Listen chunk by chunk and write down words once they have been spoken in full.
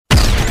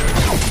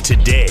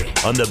today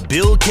on The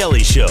Bill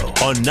Kelly Show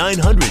on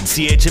 900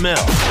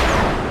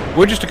 CHML.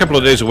 We're just a couple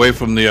of days away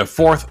from the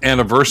fourth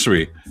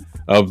anniversary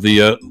of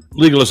the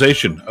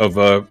legalization of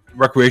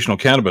recreational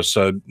cannabis,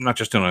 not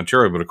just in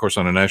Ontario, but of course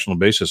on a national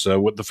basis,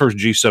 with the first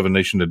G7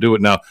 nation to do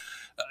it. Now,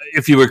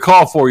 if you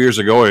recall 4 years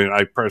ago,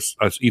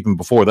 even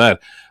before that,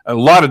 a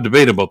lot of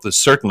debate about this,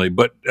 certainly.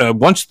 But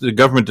once the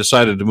government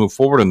decided to move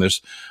forward on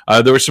this,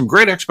 there were some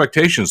great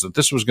expectations that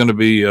this was going to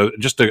be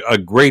just a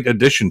great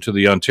addition to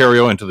the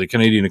Ontario and to the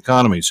Canadian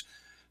economies.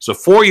 So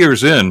 4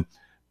 years in,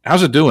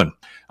 how's it doing?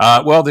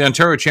 Well, the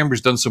Ontario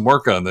Chamber's done some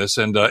work on this,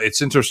 and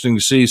it's interesting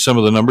to see some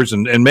of the numbers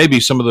and maybe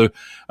some of the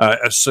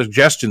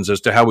suggestions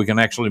as to how we can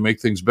actually make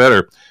things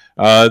better.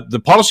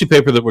 The policy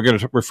paper that we're going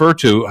to refer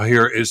to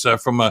here is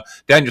from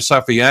Daniel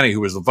Safiani,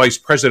 who is the Vice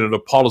President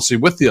of Policy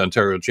with the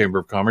Ontario Chamber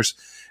of Commerce,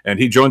 and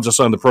he joins us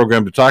on the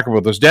program to talk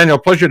about this. Daniel,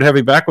 pleasure to have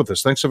you back with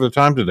us. Thanks for the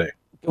time today.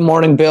 Good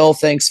morning, Bill.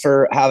 Thanks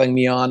for having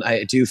me on.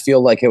 I do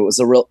feel like it was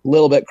a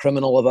little bit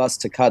criminal of us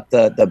to cut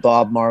the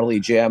Bob Marley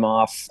jam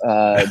off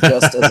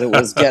just as it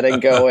was getting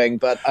going.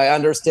 But I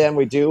understand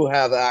we do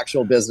have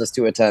actual business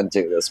to attend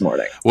to this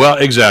morning. Well,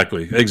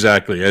 exactly.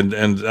 And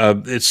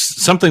it's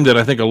something that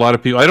I think a lot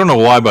of people, I don't know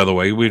why, by the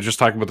way, we were just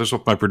talking about this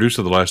with my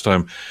producer the last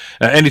time.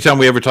 Anytime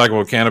we ever talk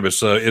about cannabis,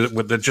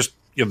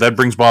 that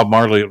brings Bob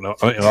Marley on all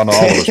of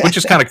us, which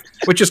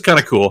is kind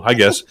of cool, I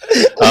guess.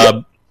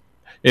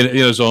 In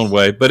his own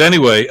way. But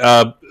anyway,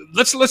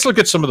 let's look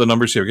at some of the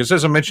numbers here, because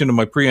as I mentioned in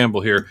my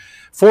preamble here,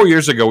 4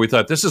 years ago, we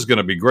thought this is going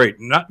to be great.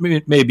 Not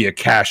maybe a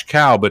cash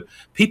cow, but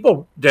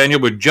people,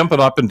 Daniel, were jumping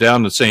up and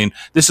down and saying,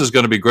 this is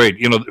going to be great.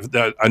 You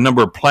know, a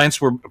number of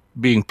plants were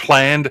being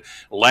planned.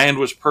 Land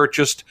was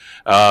purchased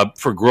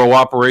for grow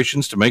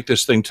operations to make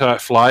this thing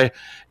fly.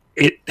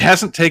 It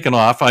hasn't taken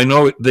off. I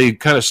know they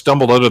kind of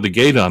stumbled out of the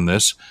gate on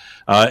this,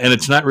 and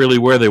it's not really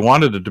where they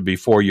wanted it to be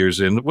 4 years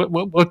in.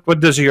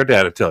 What does your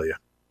data tell you?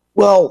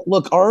 Well,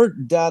 look, our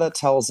data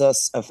tells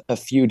us a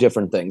few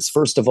different things.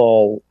 First of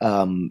all,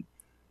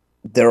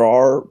 there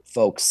are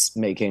folks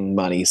making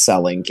money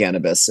selling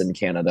cannabis in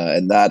Canada,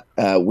 and that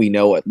we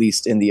know, at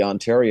least in the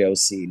Ontario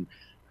scene,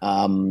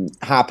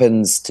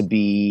 happens to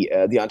be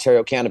the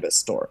Ontario Cannabis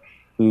Store,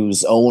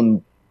 whose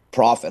own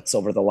profits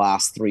over the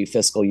last 3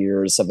 fiscal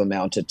years have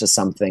amounted to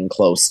something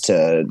close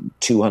to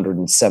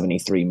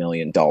 $273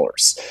 million.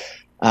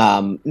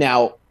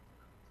 Now,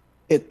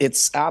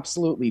 it's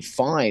absolutely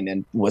fine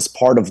and was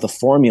part of the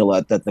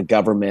formula that the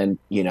government,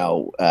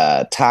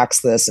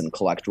 tax this and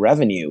collect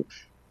revenue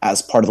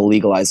as part of the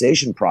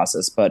legalization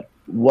process. But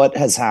what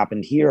has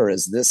happened here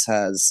is this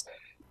has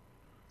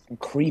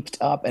creeped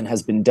up and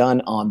has been done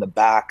on the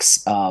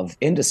backs of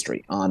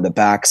industry, on the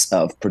backs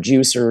of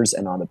producers,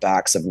 and on the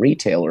backs of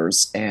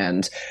retailers.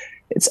 And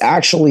it's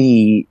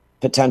actually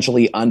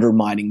potentially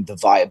undermining the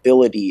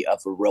viability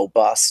of a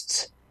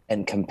robust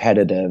and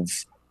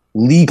competitive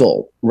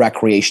legal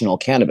recreational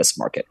cannabis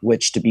market,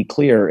 which, to be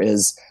clear,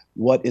 is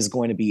what is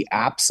going to be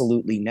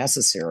absolutely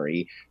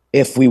necessary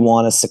if we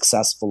want to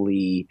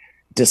successfully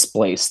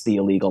displace the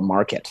illegal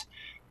market.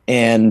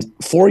 And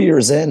 4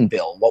 years in,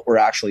 Bill, what we're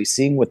actually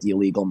seeing with the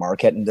illegal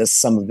market, and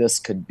some of this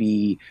could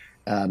be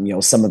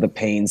some of the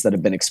pains that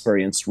have been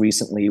experienced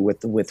recently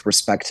with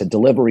respect to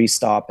delivery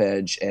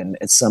stoppage and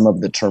some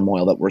of the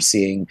turmoil that we're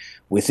seeing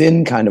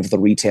within kind of the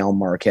retail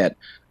market.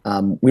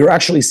 We're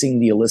actually seeing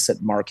the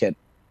illicit market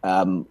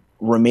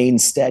remain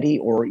steady,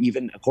 or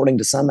even, according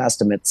to some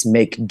estimates,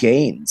 make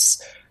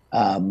gains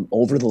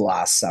over the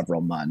last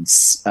several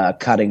months,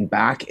 cutting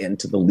back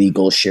into the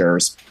legal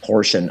shares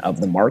portion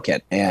of the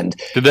market. And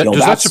does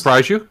that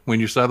surprise you when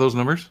you saw those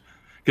numbers?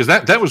 Because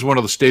that was one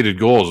of the stated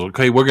goals.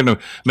 Okay, we're going to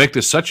make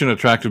this such an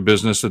attractive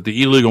business that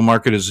the illegal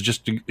market is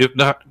just,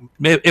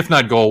 if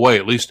not go away,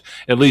 at least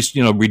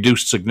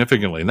reduced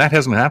significantly, and that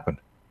hasn't happened.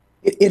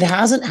 It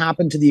hasn't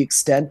happened to the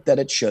extent that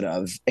it should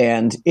have,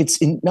 and it's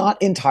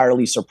not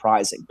entirely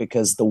surprising,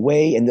 because the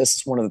way, and this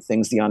is one of the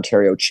things the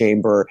Ontario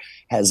Chamber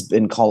has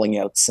been calling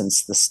out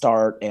since the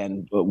start,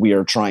 and we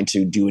are trying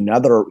to do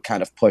another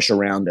kind of push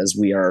around as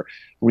we are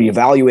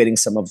reevaluating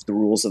some of the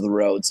rules of the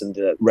roads and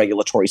the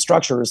regulatory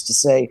structures, to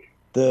say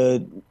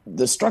the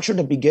structure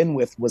to begin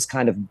with was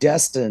kind of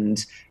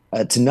destined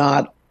to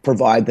not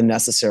provide the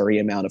necessary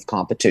amount of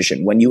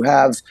competition. When you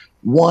have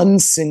one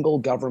single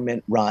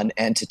government-run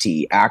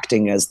entity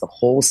acting as the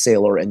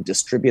wholesaler and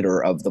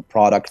distributor of the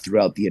product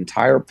throughout the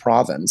entire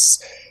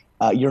province,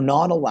 you're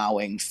not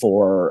allowing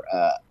for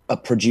a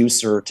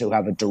producer to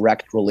have a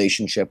direct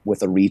relationship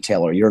with a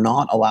retailer. You're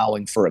not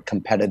allowing for a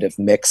competitive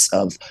mix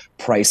of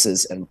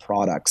prices and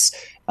products.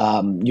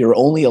 You're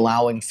only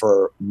allowing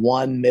for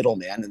one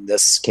middleman, in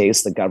this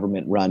case, the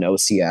government-run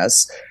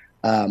OCS,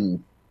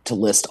 to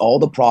list all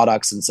the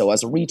products. And so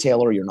as a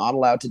retailer, you're not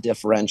allowed to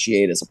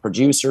differentiate. As a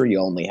producer, you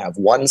only have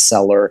one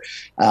seller.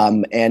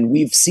 And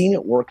we've seen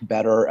it work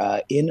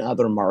better in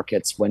other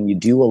markets when you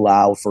do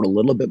allow for a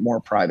little bit more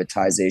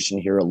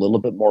privatization here, a little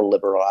bit more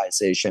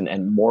liberalization,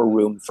 and more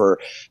room for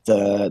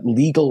the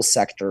legal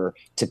sector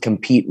to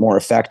compete more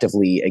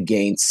effectively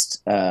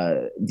against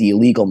the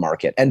illegal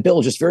market. And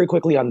Bill, just very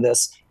quickly on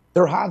this,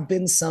 there have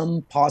been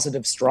some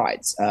positive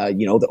strides.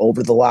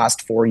 Over the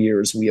last 4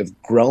 years, we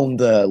have grown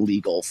the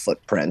legal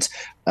footprint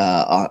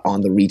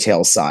on the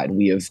retail side.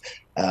 We have,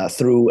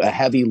 through a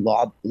heavy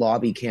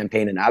lobby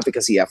campaign and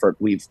advocacy effort,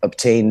 we've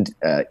obtained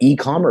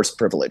e-commerce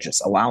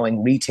privileges,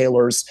 allowing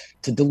retailers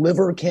to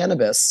deliver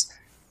cannabis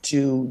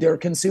to their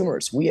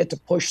consumers. We had to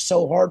push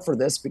so hard for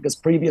this because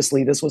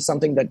previously this was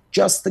something that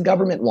just the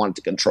government wanted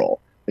to control.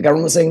 The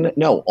government was saying that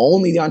no,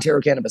 only the Ontario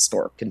Cannabis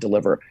Store can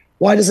deliver.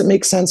 Why does it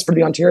make sense for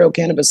the Ontario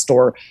Cannabis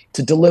Store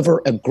to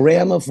deliver a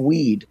gram of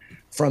weed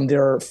from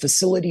their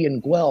facility in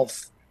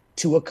Guelph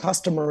to a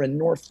customer in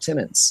North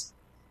Timmins?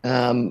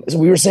 So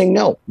we were saying,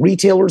 no,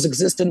 retailers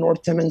exist in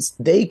North Timmins.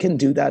 They can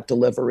do that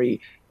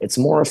delivery. It's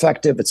more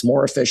effective. It's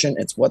more efficient.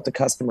 It's what the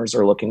customers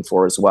are looking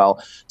for as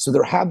well. So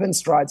there have been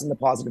strides in the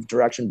positive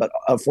direction, but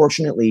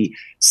unfortunately,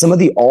 some of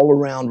the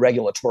all-around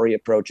regulatory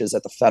approaches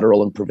at the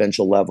federal and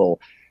provincial level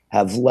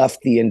have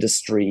left the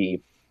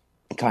industry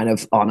kind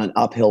of on an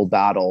uphill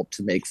battle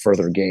to make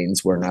further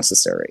gains where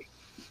necessary.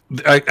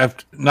 I've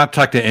not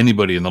talked to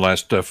anybody in the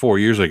last 4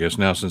 years, I guess,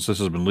 now since this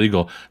has been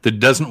legal, that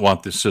doesn't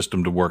want this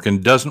system to work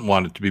and doesn't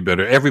want it to be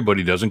better.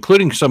 Everybody does,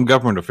 including some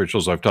government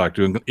officials I've talked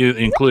to,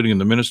 including in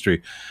the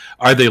ministry.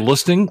 Are they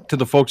listening to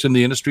the folks in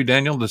the industry,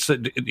 Daniel? That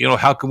said,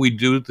 how can we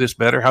do this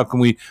better? How can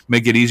we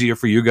make it easier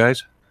for you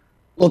guys?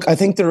 Look, I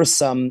think there is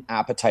some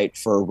appetite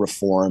for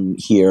reform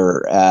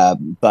here,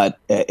 but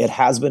it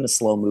has been a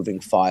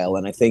slow-moving file.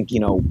 And I think,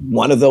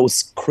 one of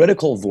those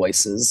critical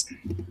voices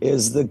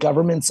is the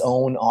government's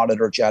own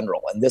Auditor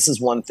General. And this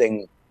is one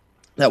thing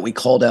that we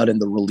called out in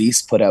the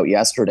release put out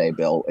yesterday,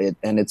 Bill,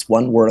 and it's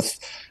one worth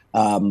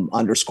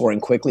underscoring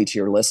quickly to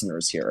your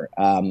listeners here.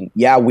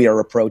 We are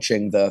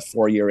approaching the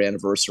 4-year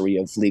anniversary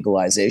of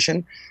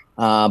legalization.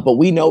 But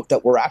we note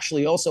that we're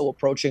actually also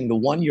approaching the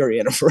 1-year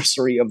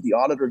anniversary of the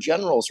Auditor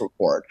General's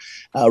report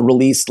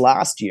released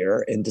last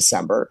year in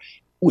December,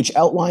 which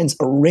outlines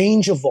a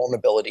range of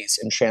vulnerabilities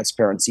and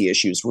transparency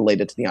issues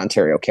related to the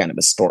Ontario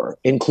Cannabis Store,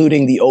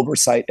 including the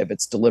oversight of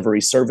its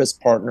delivery service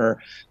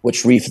partner,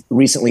 which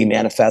recently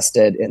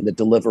manifested in the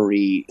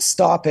delivery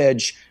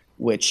stoppage,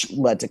 which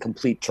led to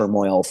complete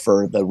turmoil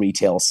for the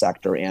retail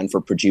sector and for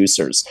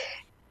producers.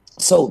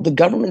 So the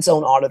government's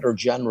own Auditor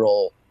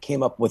General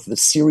came up with a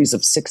series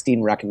of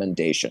 16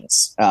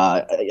 recommendations,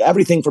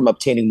 everything from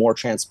obtaining more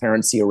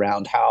transparency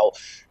around how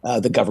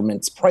the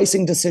government's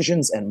pricing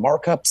decisions and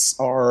markups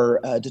are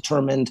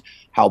determined,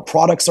 how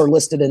products are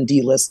listed and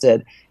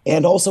delisted,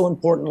 and also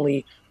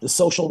importantly, the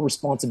social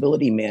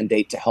responsibility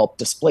mandate to help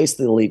displace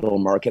the illegal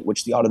market,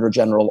 which the Auditor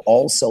General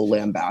also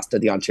lambasted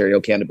the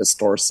Ontario Cannabis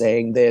Store,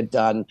 saying they had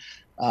done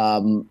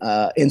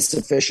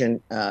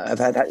insufficient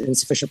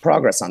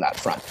progress on that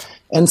front.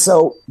 And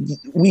so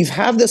we've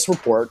had this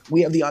report.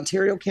 We have the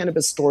Ontario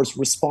Cannabis Store's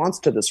response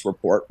to this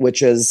report,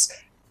 which is,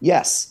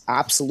 yes,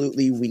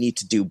 absolutely, we need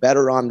to do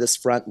better on this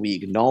front. We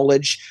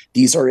acknowledge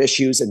these are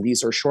issues and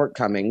these are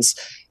shortcomings.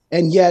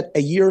 And yet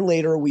a year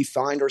later, we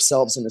find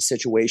ourselves in a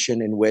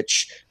situation in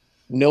which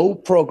no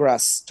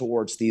progress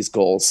towards these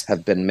goals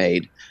have been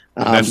made.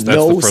 That's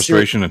the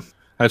frustration.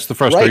 That's the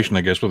frustration, right,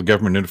 I guess, with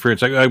government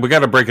interference. We got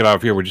to break it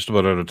off here. We're just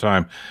about out of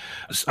time.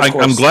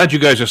 I'm glad you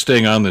guys are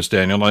staying on this,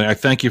 Daniel. I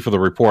thank you for the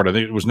report. I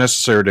think it was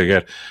necessary to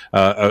get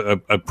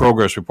a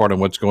progress report on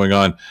what's going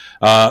on.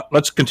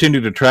 Let's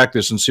continue to track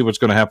this and see what's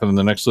going to happen in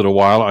the next little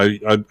while.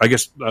 I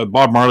guess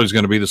Bob Marley's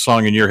going to be the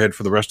song in your head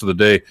for the rest of the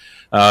day.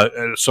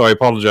 So I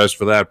apologize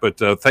for that. But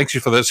thanks you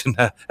for this, and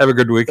have a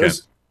good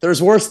weekend. There's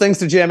worse things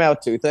to jam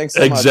out to. Thanks so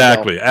much.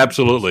 Exactly.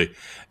 Absolutely.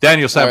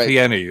 Daniel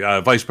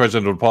Sampiani, Vice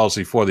President of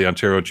Policy for the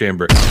Ontario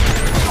Chamber.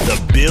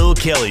 The Bill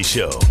Kelly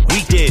Show,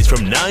 weekdays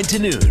from 9 to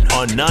noon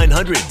on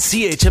 900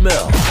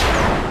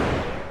 CHML.